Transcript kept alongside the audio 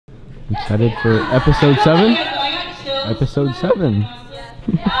Excited for episode 7? Episode 7.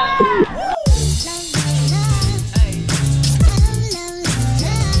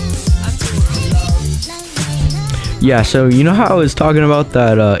 Yeah, so you know how I was talking about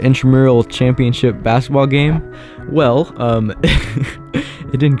that intramural championship basketball game? Well,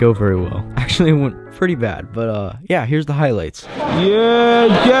 it didn't go very well. Actually, it went pretty bad, but yeah, here's the highlights. Yeah,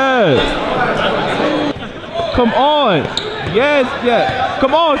 yes! Come on! Yes, yes!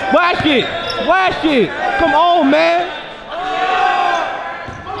 Come on, splash it! Splash it! Come on, man!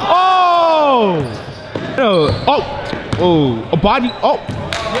 Oh! Oh! Oh! A body! Oh!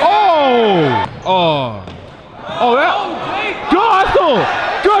 Oh! Oh! Oh, that! Good hustle!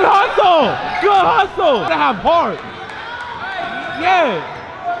 Good hustle! Good hustle! Gotta have heart! Yeah!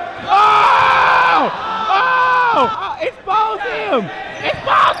 Oh! Oh! Expose him!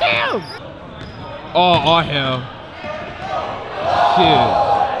 Expose him! Oh hell. Shit.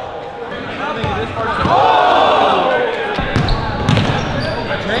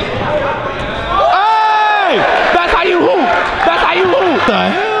 Hey! That's how you hoop! That's how you hoop! What the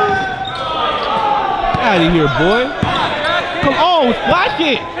hell? Get out of here, boy. Come on, splash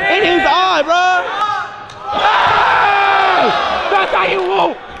it! In his eye, bro! Hey! That's how you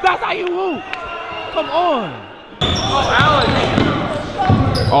hoop! That's how you hoop! Come on! Oh, Alex!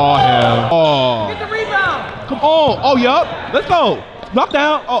 Oh, hell. Oh. Get the rebound! Come on! Oh, yup! Let's go! Knock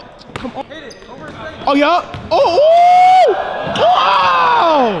down! Oh, come on! Hit it! Over his face! Oh, yup! Oh! Ooh!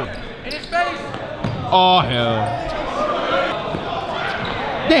 Oh! In his face! Oh, hell.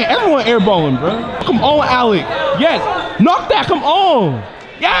 Damn, everyone airballing, bro. Come on, Alec. Yes. Knock that. Come on.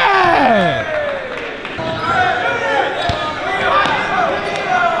 Yeah.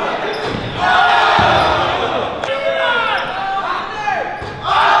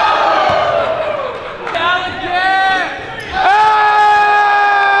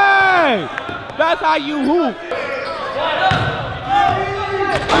 Hey! That's how you hoop.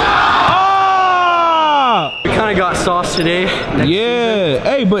 I got sauce today. Yeah.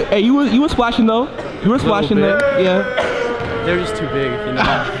 Hey, but hey, you were splashing though. You were splashing though. Yeah. They're just too big, you know.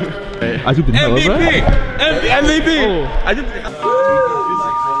 I took the hell over. MVP. Oh. I took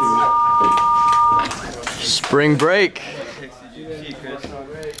the Spring break.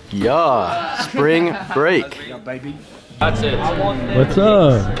 Yeah. Spring break. That's it. What's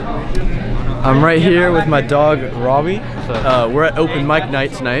up? I'm right here with my dog Robbie. We're at open mic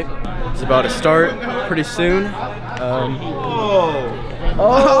night tonight. It's about to start pretty soon.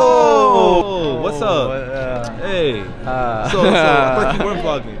 Oh, what's up? Hey. So I thought you weren't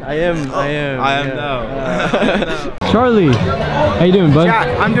vlogging. I am now. Charlie, how you doing, bud? Jack,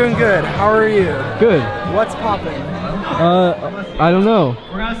 I'm doing good. How are you? Good. What's popping? I don't know.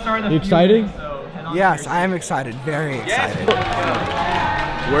 We're gonna start the You excited? Yes, I am excited. Very excited.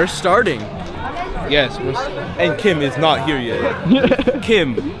 We're starting. Yes, and Kim is not here yet.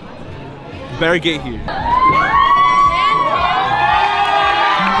 Kim, better get here.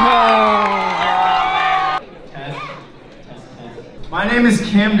 My name is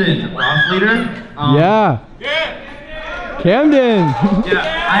Camden, Roth leader. Yeah. Camden. Yeah,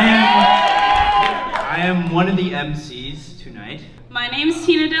 I am one of the MCs tonight. My name's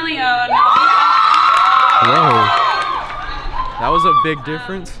Tina DeLeon. Whoa. That was a big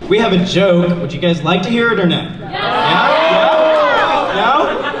difference. We have a joke. Would you guys like to hear it or no? Yeah? No?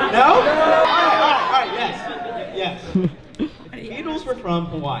 No? Alright, yes. If the Beatles were from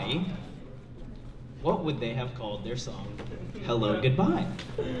Hawaii, what would they have called their song? Hello, Goodbye.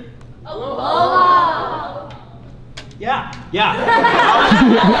 Aloha! Yeah. You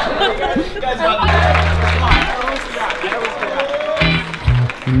guys got this.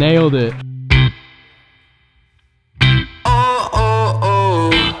 Come on. Nailed it.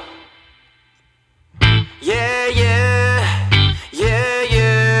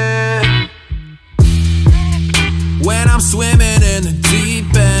 When I'm swimming in the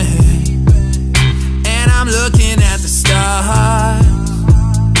deep end and I'm looking at the stars.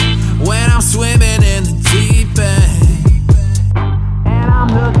 When I'm swimming in the deep end and I'm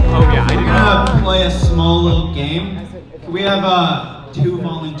looking. Oh yeah, I'm gonna play a small little game. We have 2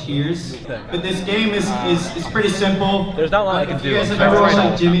 volunteers, but this game is pretty simple. There's not a lot I can if do. you guys have ever watched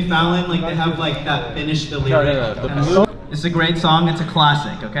like Jimmy Fallon, like they have like that finish the lyric. No. It's a great song. It's a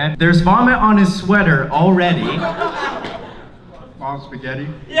classic. Okay. There's vomit on his sweater already. Mom spaghetti.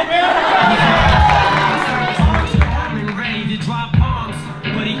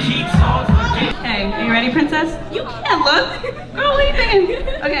 Okay, are you ready, princess? You can't look. Girl, what are you thinking?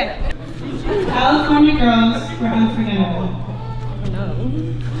 Okay. California girls were unforgettable.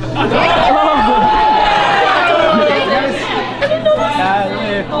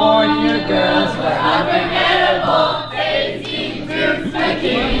 California girls were unforgettable. Daisy Dukes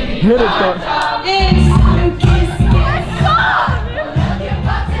McKee. Hit it, though.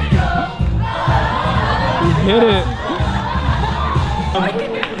 Hit it.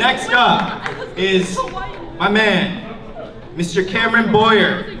 Next up is my man, Mr. Cameron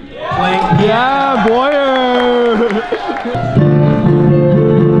Boyer, playing. Yeah, Boyer.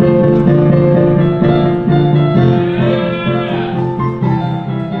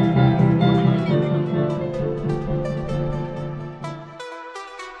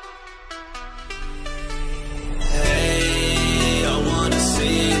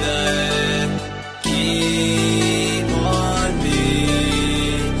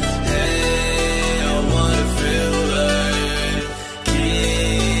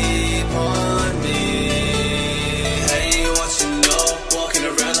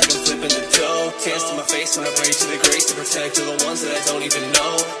 When I pray to the grace to protect all the ones that I don't even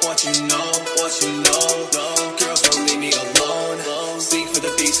know. What you know, no. Girl, don't leave me alone. Speak for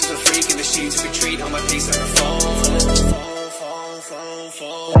the beast who's a freak in the sheets who retreat on my piece of her phone.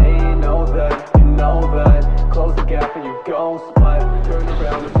 Hey, you know that. Close the gap and you go split. Turn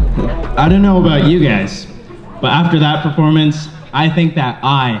around. I don't know about you guys, but after that performance, I think that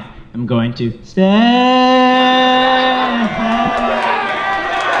I am going to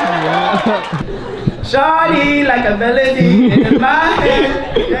Shawty like a melody in my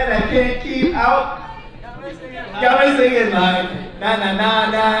head that I can't keep out. Got me singing like na na na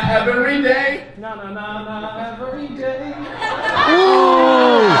na every day. Na na na na every day.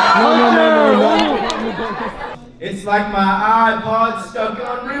 Ooh! No. It's like my iPod stuck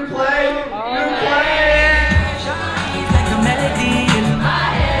on replay.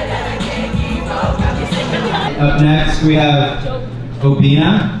 Up next we have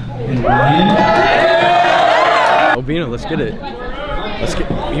Obinna and Ryan. Obinna, let's get it.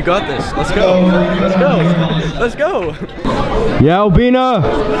 You got this. Let's go. Let's go. Yeah, Obinna.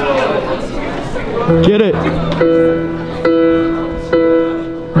 Get it.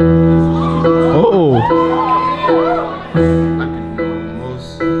 Oh.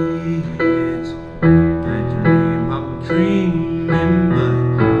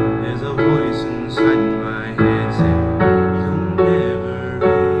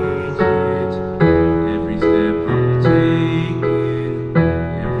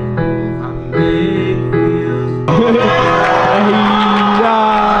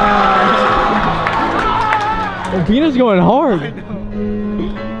 Obinna's going hard.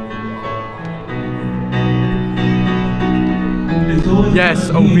 Yes,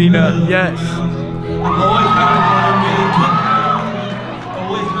 Obinna, yes.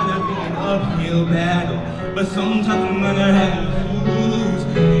 Always gonna be an uphill battle, but sometimes I'm gonna have to lose.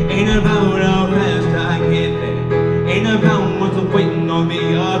 Ain't about how fast I get there, ain't about what's waiting on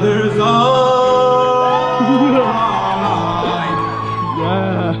the others. Oh,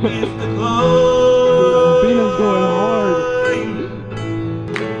 Yeah. it's the close. Obinna's going hard.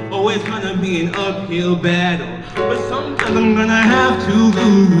 Always gonna be an uphill battle, but sometimes I'm gonna have to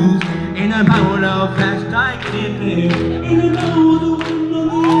lose. Ain't about how fast I get there, ain't about what's waiting on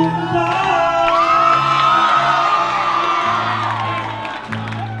the other side.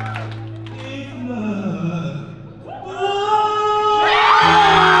 It's love.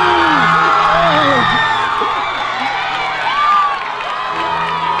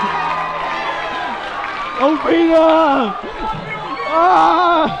 Obinna!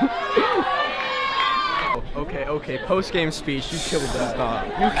 Ah! Okay, post-game speech, you killed that.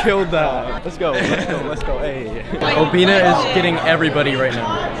 You killed that. Let's go. Hey. Obinna is getting everybody right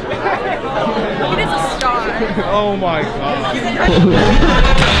now. He is a star. Oh my god.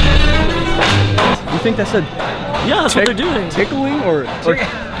 You think that's a Yeah, that's what they're doing. tickling or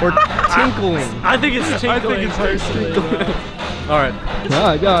tinkling? I think it's tinkling. Alright.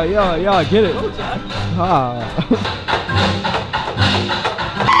 Yeah, get it. Ah.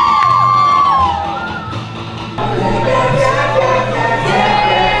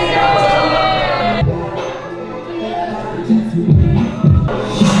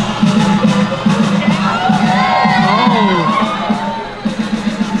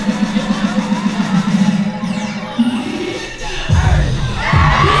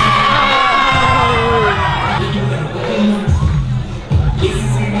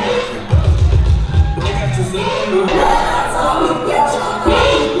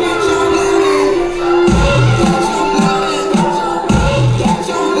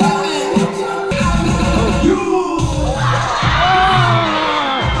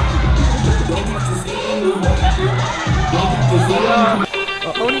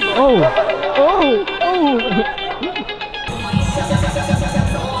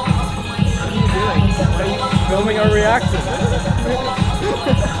 filming our reaction.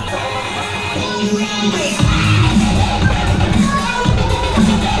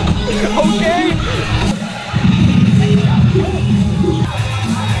 Okay.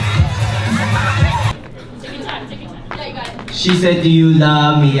 She said, do you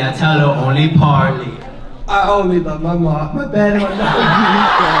love me? I tell her only partly. I only love my mom, my bed, and my mom.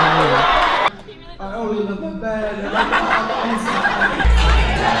 I only love my bed and my mom.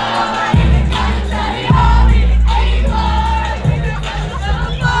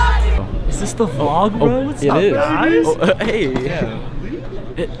 Is this the vlog, bro? What's up, is. guys? Hey, yeah.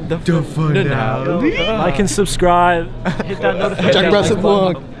 The finale. Like and subscribe. Hit that notification. Jack Russell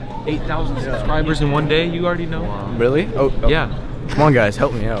vlog. 8,000 subscribers in one day, you already know. Really? Oh, Yeah. Come on, guys,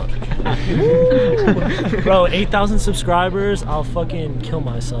 help me out. Bro, 8,000 subscribers, I'll fucking kill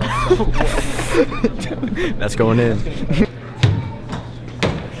myself. That's going in.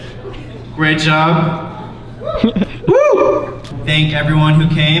 Great job. Woo! Thank everyone who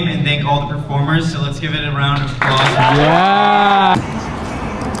came and thank all the performers. So let's give it a round of applause. Yeah.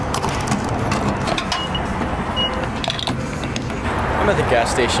 I'm at the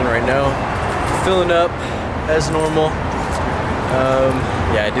gas station right now, filling up as normal.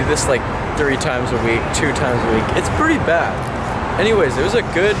 Yeah, I do this like 3 times a week, 2 times a week. It's pretty bad. Anyways, it was a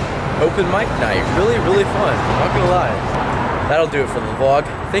good open mic night. Really, really fun. Not gonna lie. That'll do it for the vlog.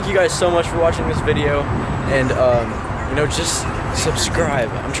 Thank you guys so much for watching this video, and you know, just subscribe.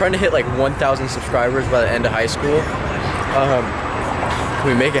 I'm trying to hit like 1,000 subscribers by the end of high school. Can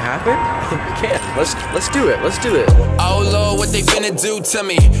we make it happen? I think we can. Let's do it. Let's do it. Oh Lord, what they finna do to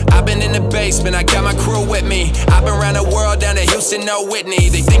me? I've been in the basement, I got my crew with me. I've been around the world, down to Houston, no Whitney.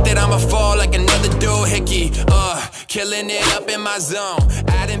 They think that I'ma fall like another doohickey. Killing it up in my zone.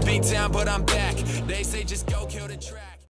 I didn't beat down, but I'm back. They say just go kill the track.